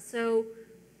 So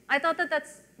I thought that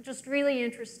that's just really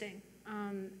interesting.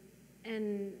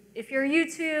 And if you're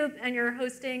YouTube and you're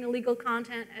hosting illegal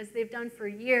content, as they've done for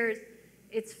years,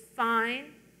 it's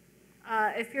fine.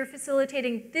 If you're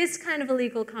facilitating this kind of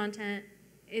illegal content,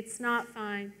 it's not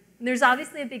fine. And there's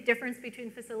obviously a big difference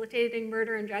between facilitating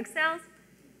murder and drug sales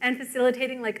and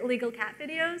facilitating like illegal cat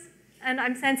videos, and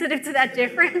I'm sensitive to that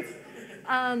difference.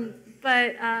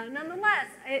 But nonetheless,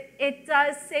 it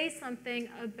does say something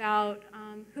about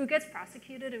who gets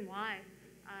prosecuted and why.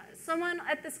 Someone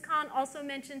at this con also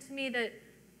mentioned to me that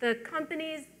the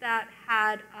companies that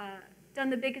had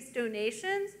done the biggest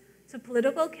donations to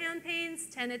political campaigns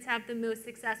tended to have the most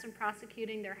success in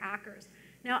prosecuting their hackers.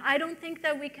 Now, I don't think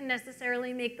that we can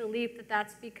necessarily make the leap that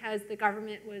that's because the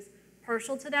government was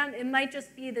partial to them. It might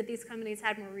just be that these companies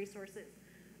had more resources.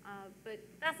 But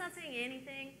that's not saying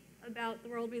anything about the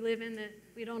world we live in that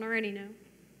we don't already know.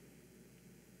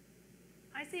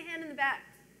 I see a hand in the back.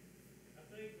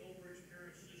 I think Goldberg's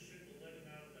parents just shouldn't have let him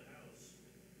out of the house.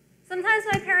 Sometimes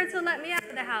my parents will let me out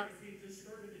of the house. If he just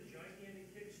started a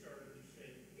gigantic Kickstarter and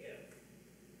said, if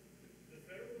the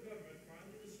federal government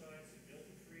finally decides that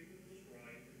Milton Friedman was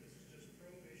right, and this is just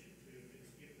prohibition too,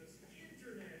 it's given us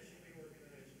internationally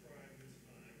organized crime this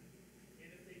time, and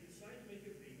if they decide to make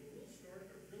it legal, we'll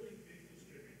start a really big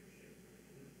distributorship.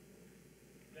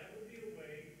 That would be a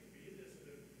way to be a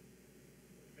dissident,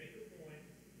 make a point,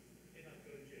 and not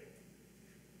go to jail.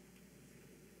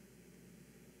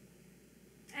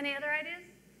 Any other ideas?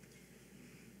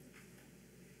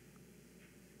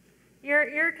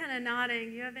 You're kind of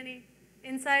nodding. You have any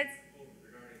insights? Well,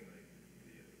 regarding like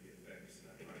the effects,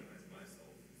 I find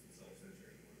myself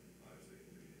self-censoring one.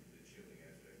 Obviously, the chilling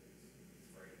aspect is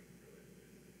frightening, really.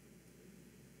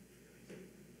 You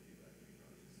have to be conscious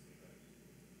sometimes.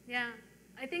 Yeah,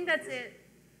 I think that's it.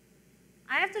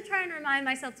 I have to try and remind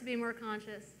myself to be more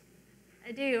conscious.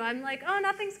 I do. I'm like, oh,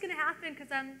 nothing's going to happen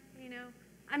because I'm, you know,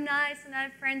 I'm nice and I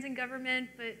have friends in government,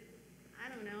 but I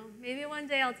don't know. Maybe one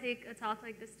day I'll take a talk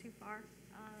like this too far.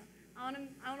 I want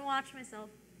to watch myself.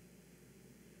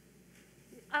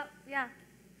 Oh, yeah.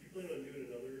 Do you plan on doing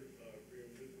another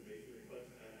Freedom of Information request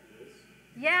after this?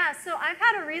 Yeah, so I've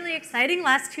had a really exciting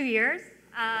last 2 years.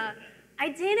 I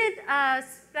dated a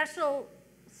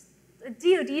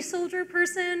DOD soldier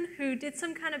person who did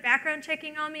some kind of background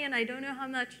checking on me, and I don't know how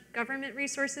much government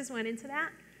resources went into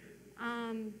that.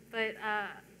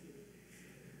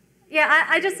 Yeah,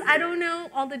 I don't know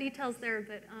all the details there,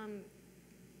 but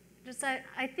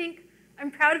I think I'm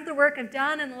proud of the work I've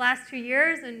done in the last 2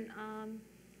 years, and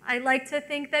I like to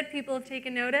think that people have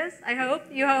taken notice. I hope,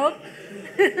 you hope.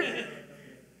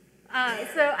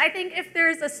 So I think if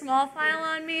there's a small file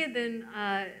on me, then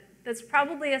that's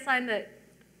probably a sign that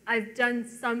I've done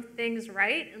some things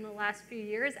right in the last few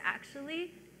years,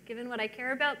 actually, given what I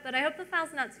care about, but I hope the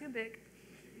file's not too big.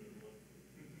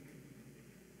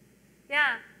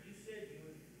 Yeah? You said you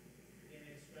would, in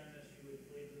extremis, you would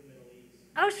flee to the Middle East.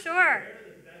 Oh, sure. Where are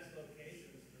the best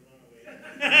locations to run away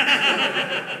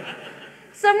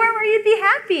to? Somewhere where you'd be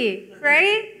happy,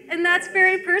 right? And that's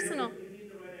very personal. We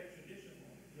need the right extradition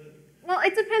law. Well,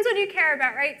 it depends what you care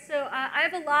about, right? So I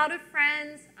have a lot of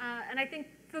friends, and I think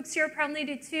folks here probably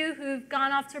do too, who've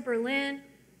gone off to Berlin.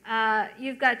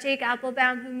 You've got Jake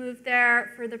Applebaum, who moved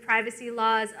there for the privacy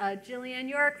laws. Jillian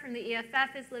York from the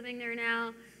EFF is living there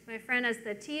now. My friend has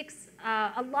the Teeks.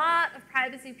 A lot of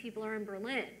privacy people are in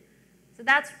Berlin. So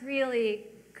that's really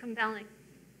compelling.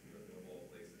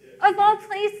 Of all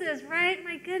places, right?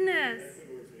 My goodness.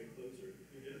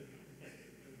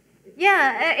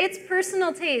 Yeah, it's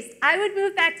personal taste. I would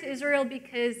move back to Israel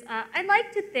because I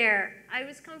liked it there. I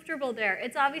was comfortable there.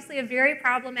 It's obviously a very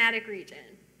problematic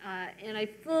region, and I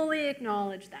fully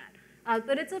acknowledge that.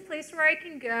 But it's a place where I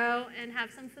can go and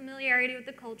have some familiarity with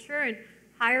the culture and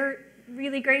hire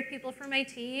really great people for my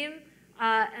team,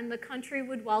 and the country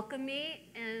would welcome me,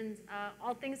 and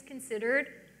all things considered,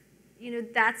 you know,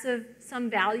 that's of some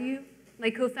value. My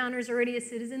co-founder is already a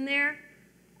citizen there.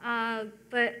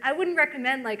 But I wouldn't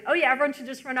recommend like, oh yeah, everyone should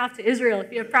just run off to Israel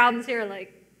if you have problems here.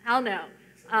 Like, hell no.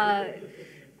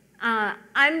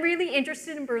 I'm really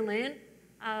interested in Berlin.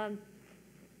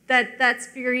 That's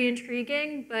very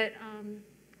intriguing, but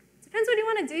it depends what you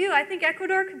want to do. I think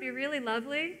Ecuador could be really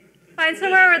lovely. Find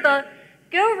somewhere with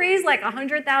go raise like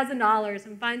 $100,000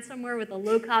 and find somewhere with a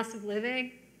low cost of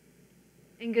living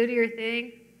and go do your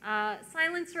thing.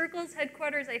 Silent Circle's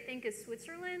headquarters, I think, is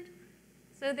Switzerland.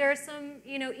 So there are some,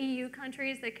 EU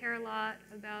countries that care a lot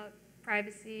about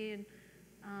privacy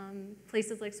and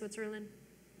places like Switzerland.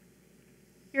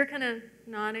 You're kind of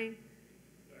nodding.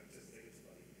 I just think it's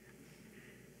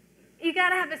funny. You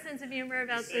gotta have a sense of humor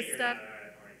about this stuff.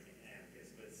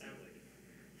 But it sounds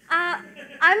like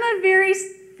I'm a very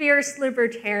fierce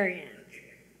libertarian.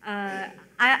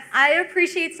 I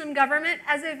appreciate some government.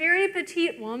 As a very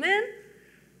petite woman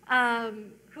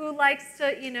who likes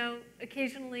to,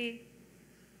 occasionally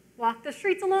walk the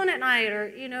streets alone at night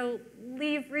or,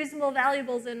 leave reasonable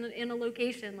valuables in a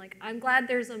location. Like, I'm glad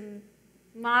there's a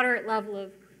moderate level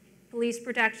of police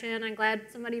protection. I'm glad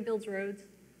somebody builds roads.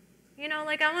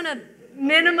 I want a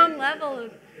minimum level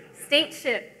of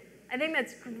stateship. I think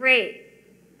that's great.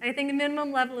 I think the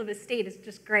minimum level of a state is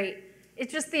just great.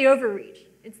 It's just the overreach.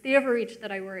 It's the overreach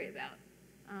that I worry about.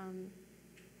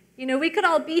 We could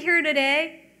all be here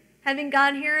today, having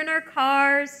gotten here in our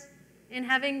cars and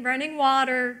having running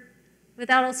water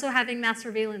without also having mass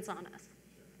surveillance on us.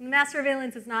 And the mass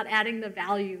surveillance is not adding the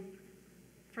value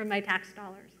from my tax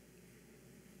dollars.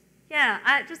 Yeah,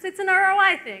 it's an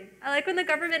ROI thing. I like when the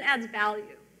government adds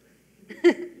value.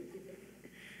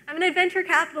 I'm an venture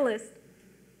capitalist.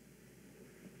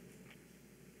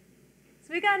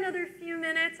 So we got another few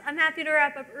minutes. I'm happy to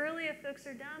wrap up early if folks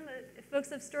are done, but if folks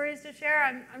have stories to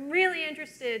share, I'm really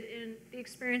interested in the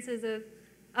experiences of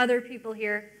other people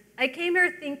here. I came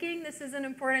here thinking this is an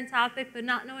important topic, but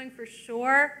not knowing for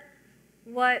sure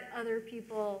what other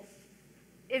people,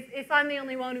 if I'm the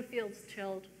only one who feels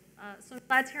chilled. So I'm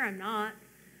glad to hear I'm not.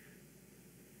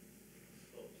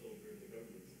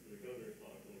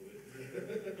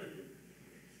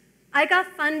 I got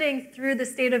funding through the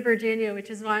state of Virginia, which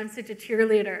is why I'm such a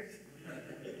cheerleader.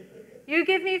 You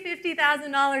give me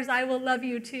 $50,000, I will love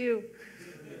you too.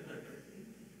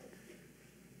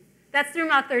 That's through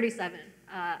Mach 37.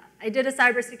 I did a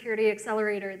cybersecurity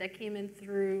accelerator that came in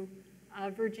through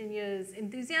Virginia's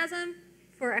enthusiasm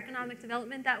for economic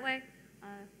development that way.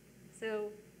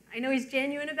 So I know he's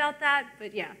genuine about that,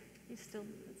 but yeah, he's still.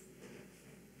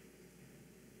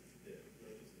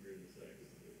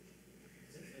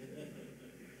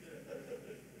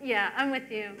 Yeah, I'm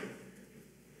with you.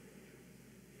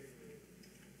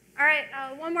 All right,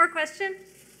 one more question.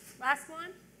 Last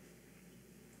one.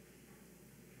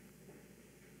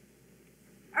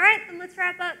 All right, then let's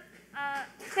wrap up.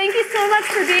 Thank you so much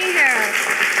for being here.